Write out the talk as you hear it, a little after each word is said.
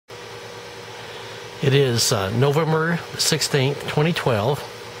It is November 16th,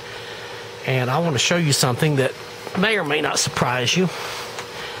 2012, and I want to show you something that may or may not surprise you.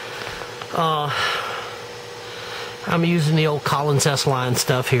 I'm using the old Collins S-Line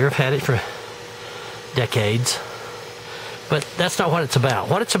stuff here. I've had it for decades, but that's not what it's about.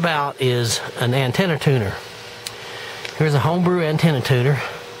 What it's about is an antenna tuner. Here's a homebrew antenna tuner.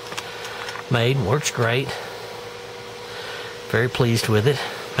 Made, works great. Very pleased with it.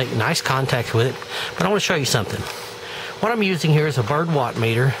 Make nice contacts with it. But I want to show you something. What I'm using here is a bird watt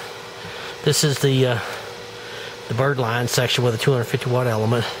meter. This is the bird line section with a 250 watt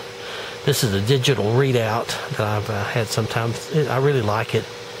element. This is a digital readout that I've had sometimes. I really like it.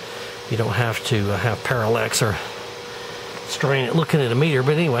 You don't have to have parallax or strain it looking at a meter.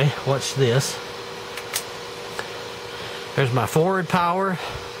 But anyway, watch this. There's my forward power.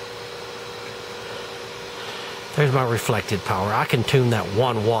 There's my reflected power. I can tune that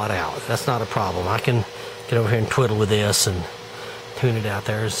 1 watt out. That's not a problem. I can get over here and twiddle with this and tune it out.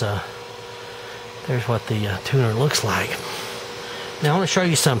 There's what the tuner looks like. Now I want to show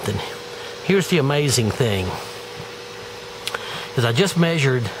you something. Here's the amazing thing. Is I just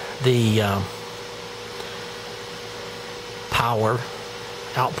measured the power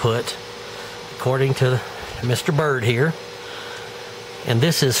output according to Mr. Bird here. And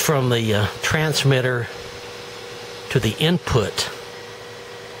this is from the transmitter to the input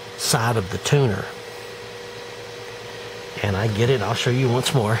side of the tuner. And I get it. I'll show you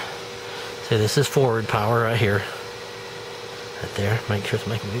once more. So this is forward power right here. Right there. Make sure it's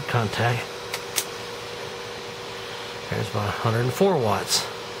making good contact. There's my 104 watts.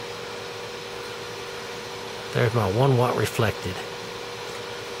 There's my 1 watt reflected.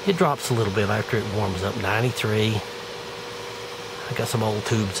 It drops a little bit after it warms up. 93. I got some old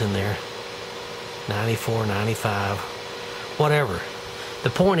tubes in there. 94, 95, whatever. The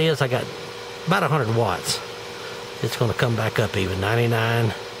point is I got about 100 watts. It's going to come back up even.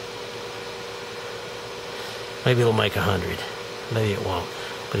 99. Maybe it'll make 100. Maybe it won't.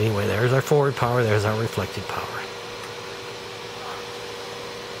 But anyway, there's our forward power. There's our reflected power.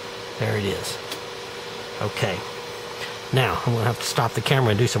 There it is. Okay. Now, I'm going to have to stop the camera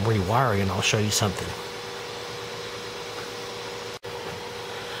and do some rewiring, and I'll show you something.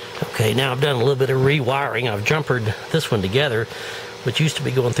 Okay, now I've done a little bit of rewiring. I've jumpered this one together, which used to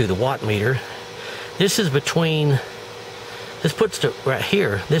be going through the watt meter. This is between, this puts to right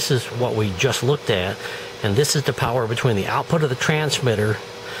here, this is what we just looked at, and this is the power between the output of the transmitter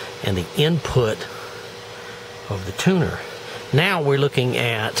and the input of the tuner. Now we're looking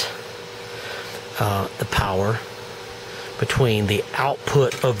at the power between the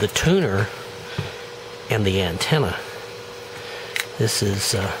output of the tuner and the antenna. This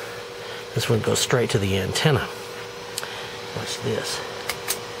is this one goes straight to the antenna. Watch this.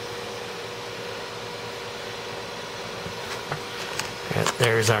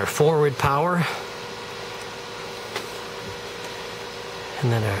 There's our forward power.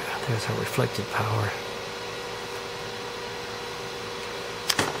 And then there's our reflected power.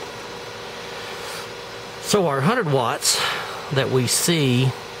 So our 100 watts that we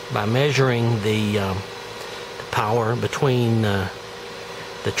see by measuring the power between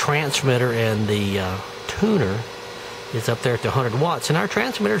the transmitter and the tuner is up there at the 100 watts, and our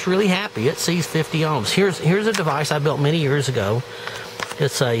transmitter is really happy. It sees 50 ohms. Here's a device I built many years ago.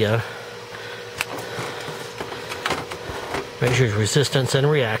 It's a measures resistance and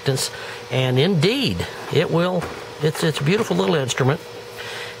reactance, and indeed it will. It's a beautiful little instrument,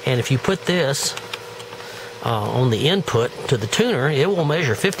 and if you put this on the input to the tuner, it will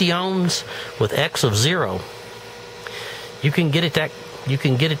measure 50 ohms with X of 0. You can get it that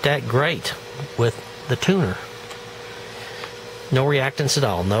great with the tuner. No reactance at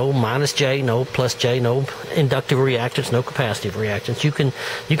all. No minus J, no plus J, no inductive reactance, no capacitive reactance. You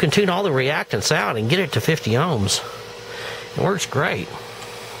can tune all the reactance out and get it to 50 ohms. It works great.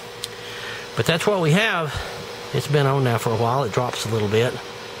 But that's what we have. It's been on now for a while. It drops a little bit.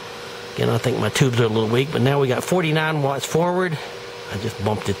 Again, I think my tubes are a little weak, but now we got 49 watts forward. I just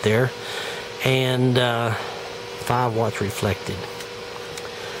bumped it there. And 5 watts reflected.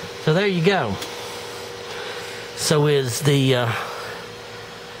 So there you go. So is the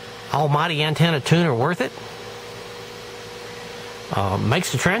almighty antenna tuner worth it?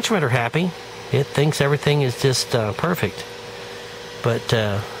 Makes the transmitter happy. It thinks everything is just perfect. But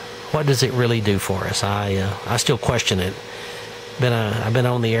what does it really do for us? I still question it. I've been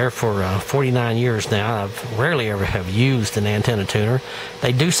on the air for 49 years now. I've rarely ever have used an antenna tuner.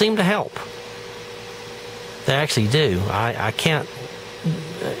 They do seem to help. They actually do.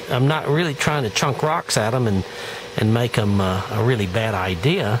 I'm not really trying to chunk rocks at them and make them a really bad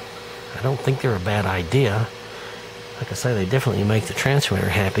idea. I don't think they're a bad idea. Like I say, they definitely make the transmitter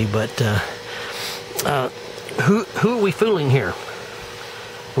happy, but who are we fooling here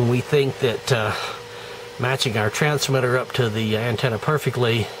when we think that matching our transmitter up to the antenna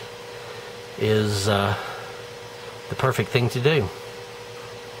perfectly is the perfect thing to do?